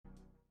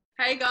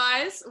Hey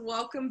guys,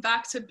 welcome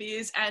back to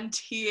Beers and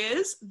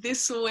Tears.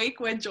 This week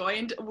we're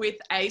joined with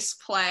Ace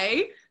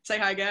Play. Say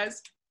hi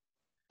guys.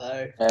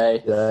 Hello.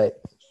 Hey. Hey.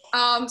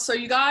 So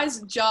you guys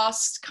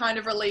just kind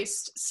of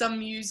released some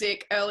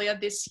music earlier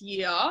this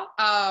year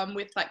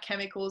with like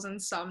Chemicals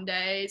and Some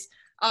Days.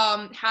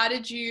 How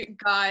did you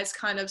guys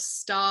kind of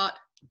start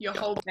your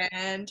whole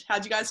band?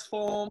 How'd you guys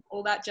form,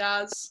 all that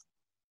jazz?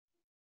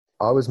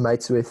 I was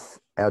mates with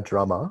our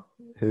drummer,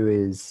 who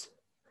is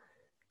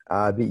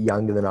a bit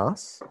younger than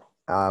us.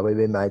 We've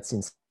been mates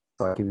since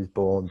like he was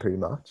born, pretty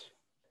much.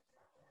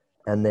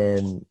 And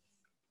then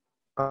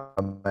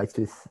I'm mates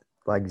with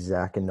like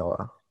Zach and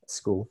Noah at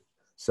school.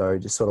 So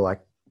just sort of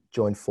like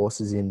joined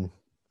forces in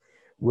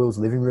Will's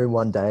living room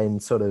one day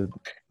and sort of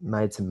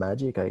made some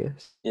magic, I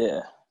guess.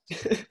 Yeah.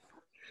 It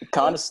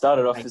kind of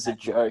started off as a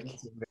joke.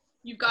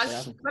 You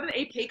guys got an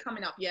EP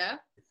coming up, yeah?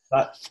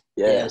 But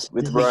Yeah,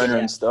 with Rona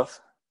and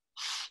stuff.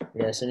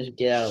 Yeah, as soon as we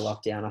get out of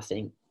lockdown, I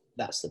think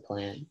that's the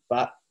plan.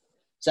 But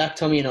Zach,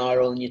 Tommy, and I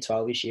are all in year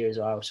 12 this year as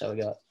well, so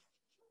we got.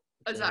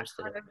 Is that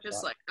kind of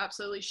just like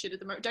absolutely shit at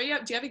the moment? Do you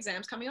have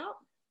exams coming up?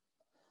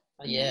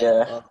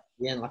 Yeah,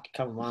 in like a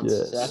couple months.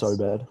 Yeah, so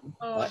bad.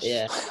 Oh,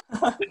 yeah.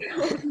 Oh,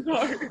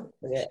 no.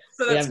 Yeah.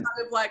 So that's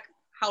kind of like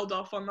held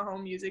off on the whole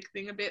music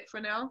thing a bit for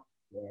now.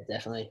 Yeah,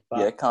 definitely. But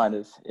Yeah, kind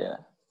of. Yeah.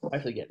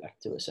 hopefully get back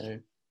to it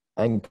soon.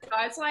 And You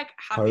guys like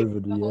happy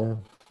with COVID, the yeah.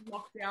 whole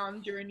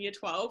lockdown during year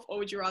 12, or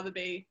would you rather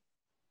be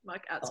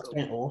like at It's school?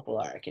 been awful,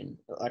 I reckon.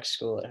 Like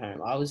school at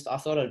home. I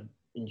thought I'd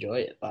enjoy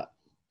it, but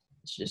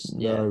it's just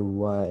No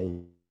way.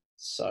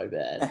 so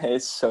bad.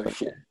 It's so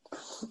shit.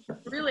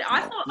 Really,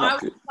 I thought Not I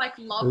would good. like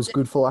It loved was it.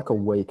 good for like a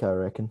week, I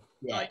reckon.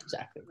 Yeah, Like,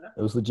 exactly.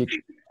 It was legit.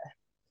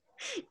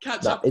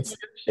 Catch No, up. with it's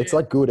shit.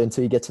 like good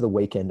until you get to the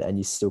weekend and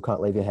you still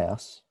can't leave your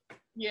house.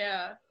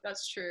 Yeah,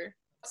 that's true.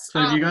 So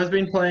have you guys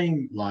been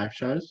playing live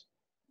shows?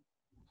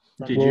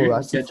 Did Well, you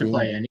that's the get to thing.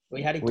 play any?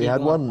 We had a We gig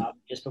had lined one- up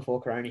just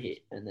before Corona hit,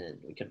 and then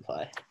we couldn't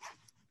play.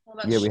 Well,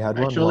 that's Yeah, we had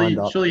one Surely, lined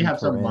up. surely you in have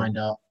some Koran. lined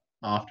up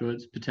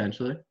afterwards,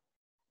 potentially.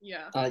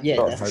 Yeah. Yeah,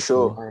 Oh, definitely. for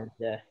sure.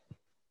 Yeah.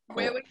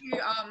 Where were you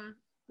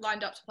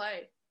lined up to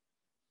play?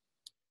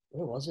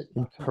 Where was it?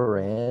 In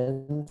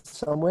Paran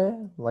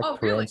somewhere, like Oh,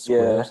 Paran really?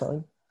 Square Yeah. or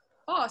something.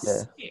 Oh, Yeah.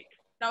 sick.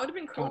 That would have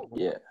been cool.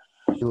 Yeah.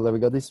 We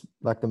got this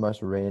like the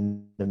most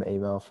random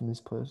email from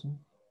this person.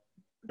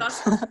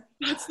 That's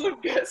the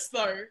best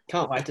though.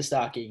 Can't wait to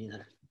start gigging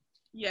though.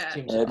 Yeah.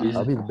 Seems Yeah, like- busy.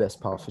 That'll be the best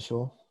part for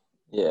sure.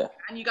 Yeah.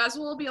 And you guys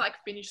will all be like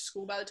finished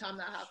school by the time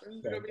that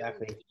happens. Yeah, It'll be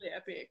exactly. really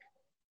epic.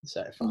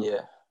 So fun.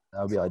 Yeah.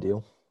 That'll be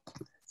ideal.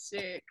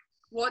 Sick.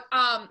 What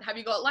have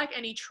you got like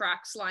any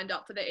tracks lined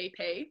up for the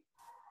EP?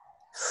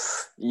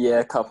 Yeah,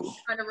 a couple.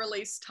 Kind of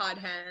release Tied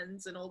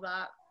Hands and all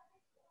that.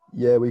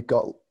 Yeah, we've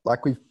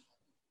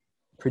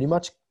pretty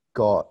much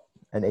got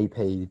an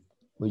EP.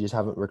 We just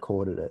haven't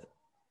recorded it.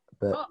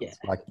 But Oh,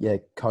 Yeah.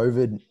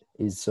 COVID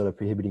is sort of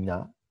prohibiting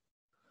that.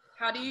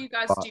 how do you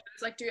guys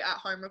do at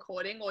home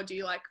recording, or do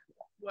you like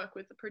work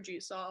with the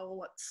producer, or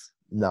what's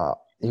Nah,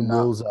 in Nah.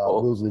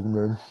 Will's living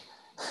room.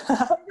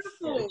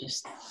 Yeah,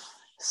 just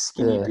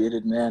Skinny Yeah.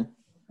 bearded man.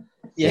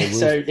 yeah. Yeah,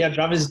 So our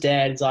drummer's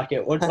dad is like,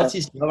 what's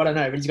his job? I don't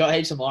know, but he's got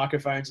heaps of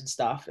microphones and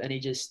stuff, and we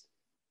just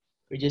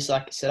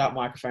like set up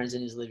microphones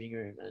in his living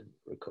room and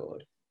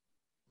record.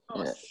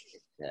 oh,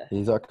 Yeah.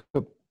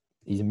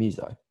 He's a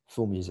muso,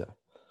 full muso.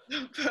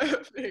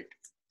 perfect.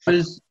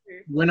 Because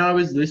when I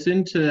was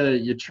listening to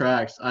your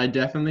tracks, I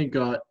definitely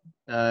got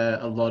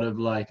a lot of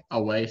like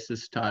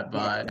Oasis type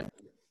vibe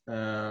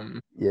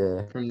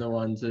Yeah. from the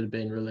ones that have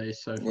been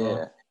released so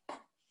far.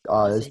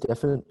 Yeah. There's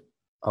definite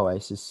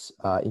Oasis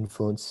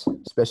influence,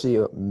 especially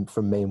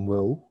from me and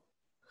Will.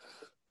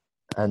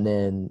 And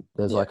then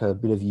there's Yeah. like a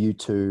bit of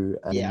U2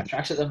 and Yeah, our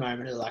tracks at the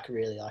moment are like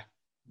really like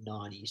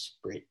 90s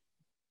Brit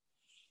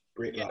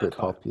Yeah. rock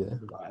Britpop, type yeah.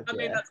 vibe, I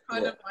mean, that's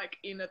kind Yeah. of like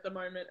in at the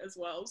moment as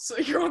well, so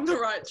you're on the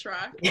right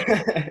track.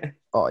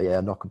 Oh yeah,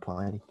 I'm not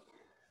complaining.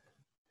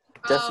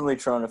 Definitely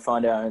trying to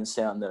find our own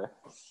sound though.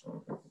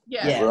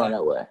 Yeah. Yeah. We're on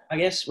our way. I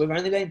guess we've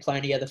only been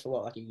playing together for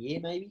what, like a year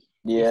maybe? If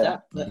Yeah.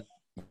 that, but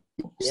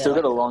Still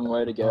got a long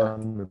way to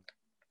go.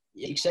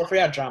 except for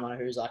our drummer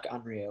who's like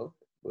unreal.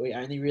 We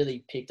only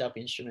really picked up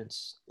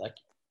instruments like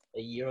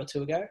a year or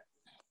two ago,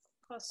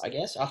 I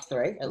guess, up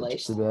 3 at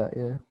least. Just about,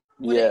 yeah.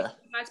 What Yeah. do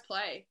you guys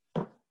play?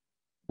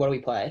 What do we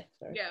play?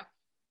 Sorry. Yeah.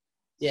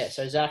 Yeah,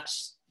 so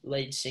Zach's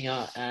lead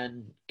singer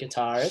and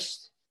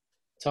guitarist.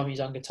 Tommy's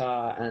on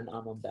guitar and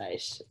I'm on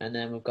bass. And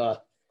then we've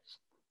got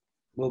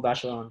Will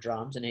Batchelor on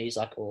drums and he's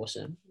like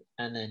awesome.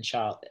 And then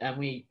Charlie. And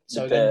we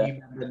got a new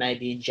member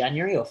maybe in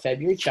January or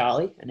February,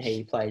 Charlie, and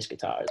he plays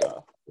guitar as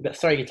well. We've got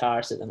 3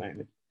 guitarists at the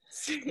moment.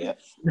 Yeah.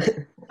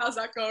 How's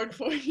that going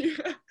for you?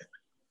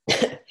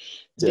 It's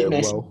a Yeah, bit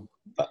messy, well,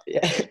 but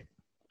yeah.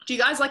 Do you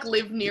guys like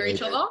live near Yeah.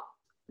 each other?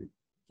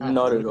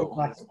 Not at all.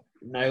 Like,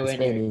 nowhere it's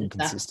near. been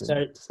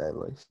inconsistent, to say the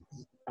least.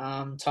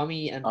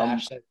 Tommy and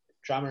Bash, so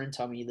drummer and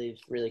Tommy live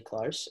really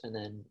close, and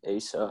then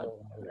East side.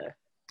 all over there.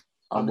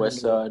 I'm in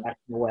west the middle, side. back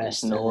in the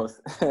west, East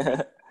north.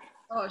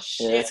 Oh Yeah,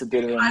 shit. it's a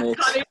bit of a I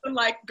mix. can't even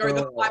like go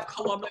the Oh. 5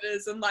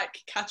 kilometers and like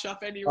catch up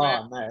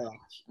anywhere. Oh no,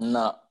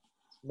 No.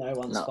 no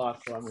one's No.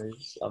 5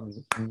 kilometers.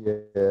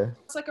 Yeah.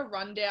 It's like a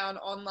rundown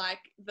on like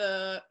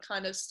the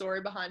kind of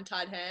story behind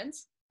Tied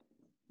Hands.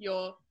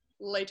 Your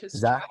latest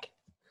track.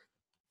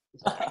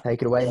 Zach,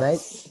 take it away,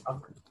 mate.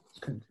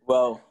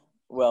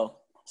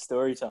 Well,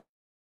 story time.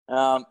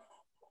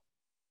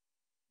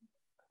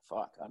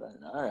 Fuck, I don't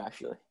know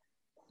actually.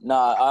 No,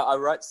 I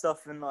write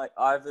stuff in like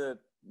I have a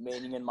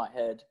meaning in my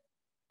head,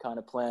 kind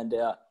of planned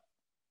out,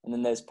 and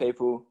then there's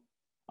people.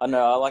 I don't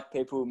know. I like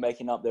people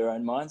making up their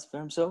own minds for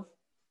themselves.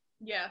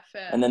 Yeah,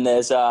 fair. And then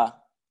there's I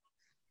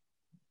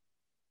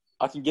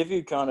can give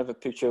you kind of a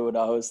picture of what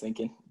I was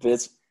thinking, but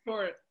it's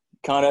For it.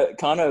 kind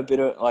of a bit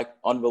of like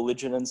on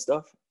religion and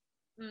stuff.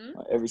 Mhm.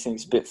 Like,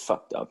 everything's a bit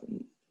fucked up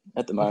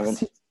at the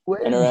moment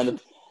When? and around the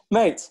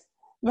mate.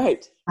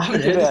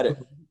 Think about it.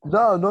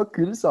 No, I'm not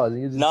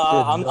criticizing. It's just No, I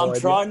have I'm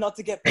idea. trying not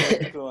to get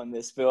political on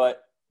this, but like,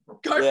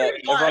 Go yeah, for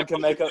it. everyone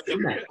can make up.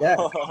 Yeah.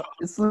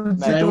 It's legit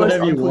Say the most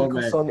whatever you want,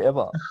 unpolitical mate. song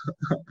ever.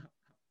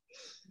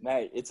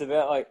 Mate, it's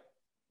about like,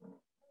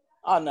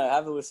 I don't know.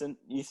 Have a listen.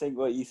 You think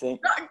what you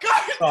think. Go.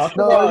 Oh, come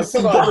No, on, it's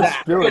come got on, the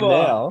Zach, spirit come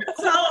on. now.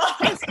 Tell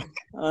us. I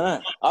don't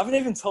know. I haven't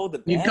even told the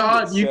band. You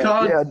yet,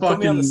 can't Yeah, put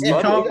me on the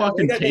spot. fucking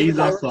We don't need tease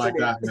to us know like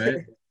what that,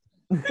 it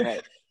mate. so,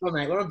 mate, Come on,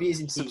 mate. We're on beers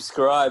and teas.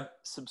 subscribe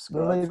Not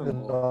for even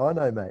more. I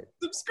know, mate.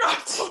 Subscribe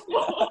for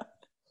more.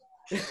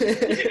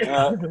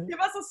 Give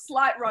us a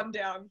slight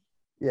rundown.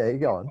 Yeah, you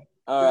go on.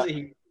 All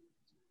right,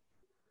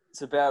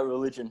 it's about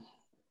religion,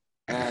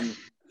 and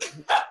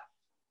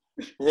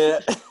yeah,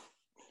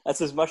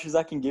 that's as much as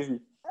I can give you,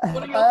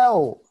 What are your-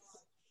 How?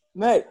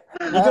 mate.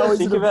 You How gotta is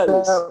think it about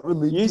this.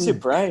 religion? Use your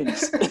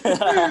brains.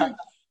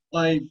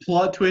 Like,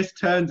 plot twist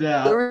turns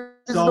out, There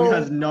is song no...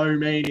 has no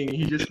meaning.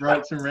 He just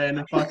wrote some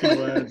random fucking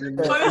words, and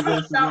What is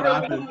this is what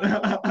happened.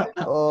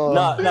 Oh.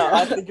 No,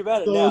 I think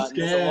about it So now. And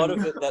there's a lot scam.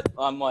 of it that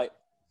I'm like,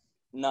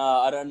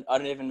 nah, I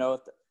don't even know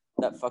what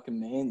that fucking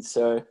means.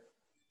 So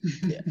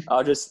yeah,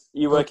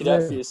 you work it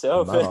out for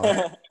yourself. No.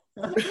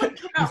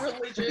 about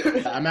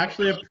religion? I'm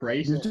actually a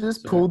priest. You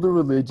just so- pulled the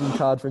religion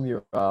card from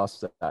your ass,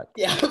 Zach.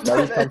 Yeah, That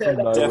has come from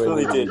nowhere.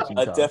 Definitely the did. religion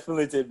I card.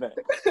 definitely did, man.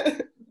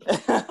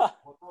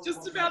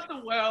 Just about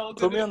the world.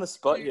 Put me on the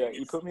spot, yeah.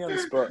 You put me on the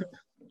spot.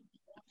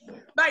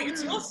 Mate,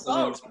 it's your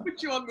song. I'll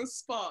put you on the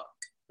spot.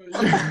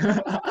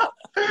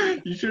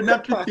 You shouldn't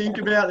have to think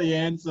about the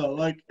answer.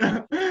 Like,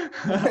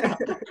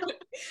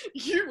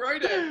 You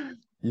wrote it.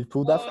 You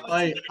pulled that.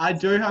 I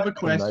do have a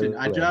question. No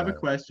I do way, have a mate.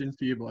 question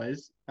for you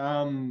boys.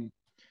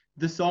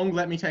 The song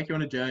 "Let Me Take You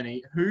on a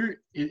Journey." Who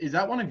is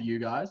that? One of you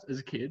guys as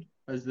a kid,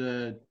 as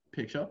the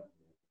picture?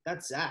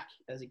 That's Zach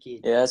as a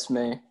kid. Yeah, that's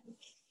me.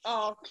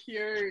 Oh,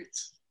 cute.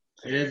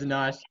 It is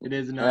nice. It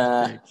is a Uh,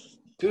 nice pic.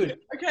 Good.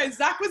 Okay,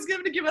 Zach was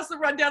going to give us a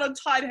rundown on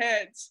Tied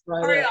Hands.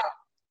 Right Hurry there. up.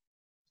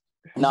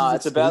 No,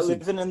 it's about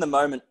exclusive. living in the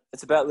moment.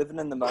 It's about living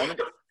in the moment.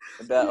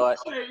 About like,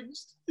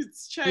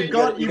 It's changed. You've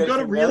got you gotta a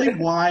think really about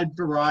it. wide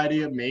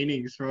variety of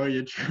meanings for all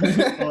your tracks.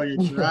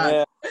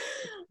 yeah,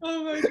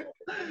 Oh my god.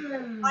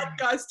 Like,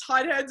 guys,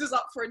 Tied Hands is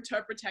up for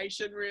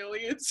interpretation, really.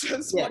 It's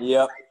just Yeah. what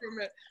yep. from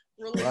it.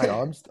 Mate, Really.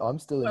 I'm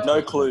still in.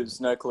 No clues.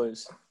 No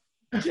clues.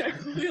 Yeah,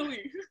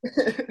 clearly.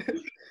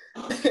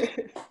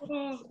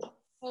 Oh,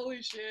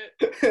 holy shit.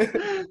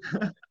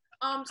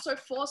 So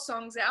 4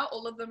 songs out,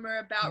 all of them are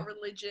about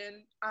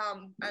religion,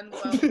 and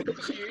world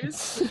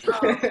issues.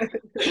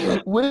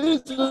 Where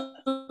does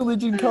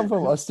religion come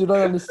from? I still don't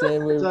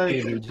understand where So,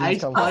 religion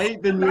Ace comes from. Play,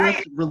 the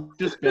newest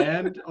religious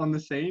band on the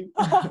scene.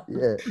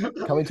 Yeah,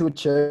 coming to a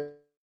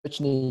church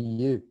near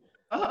you.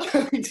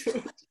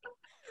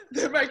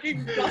 They're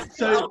making gospel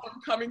So, album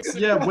coming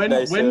soon. Yeah,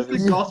 when's the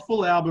service.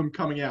 gospel album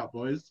coming out,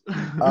 boys?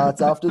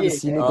 It's after the Yeah.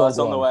 synagogue Oh, it's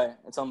on the one. way.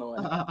 It's on the way.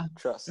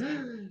 Trust.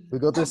 We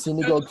got the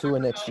synagogue tour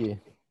next year.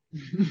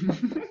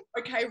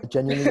 Okay, I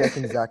genuinely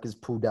reckon Zach has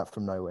pulled that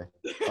from nowhere.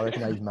 I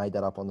reckon he's made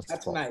that up on the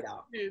That's spot. made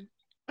up. dude.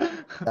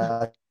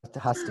 It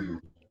has to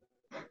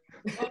be.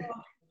 Oh,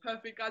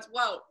 perfect, guys.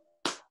 Well,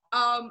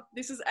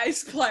 this is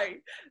Ace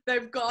Play.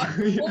 They've got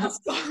 4 Yeah.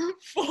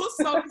 four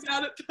songs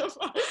out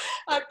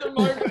at the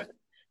moment.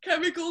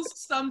 Chemicals,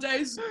 Some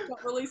Days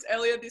got released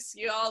earlier this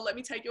year. Let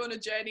Me Take You on a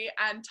Journey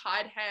and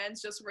Tied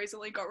Hands just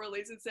recently got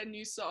released. It's their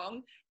new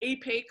song.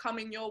 EP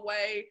coming your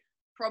way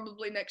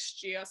probably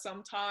next year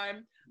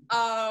sometime.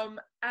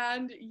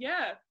 And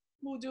yeah,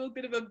 we'll do a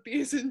bit of a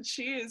beers and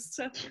cheers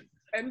to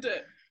end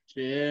it.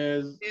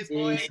 Cheers. Cheers,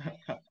 boys.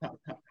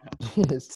 Yes.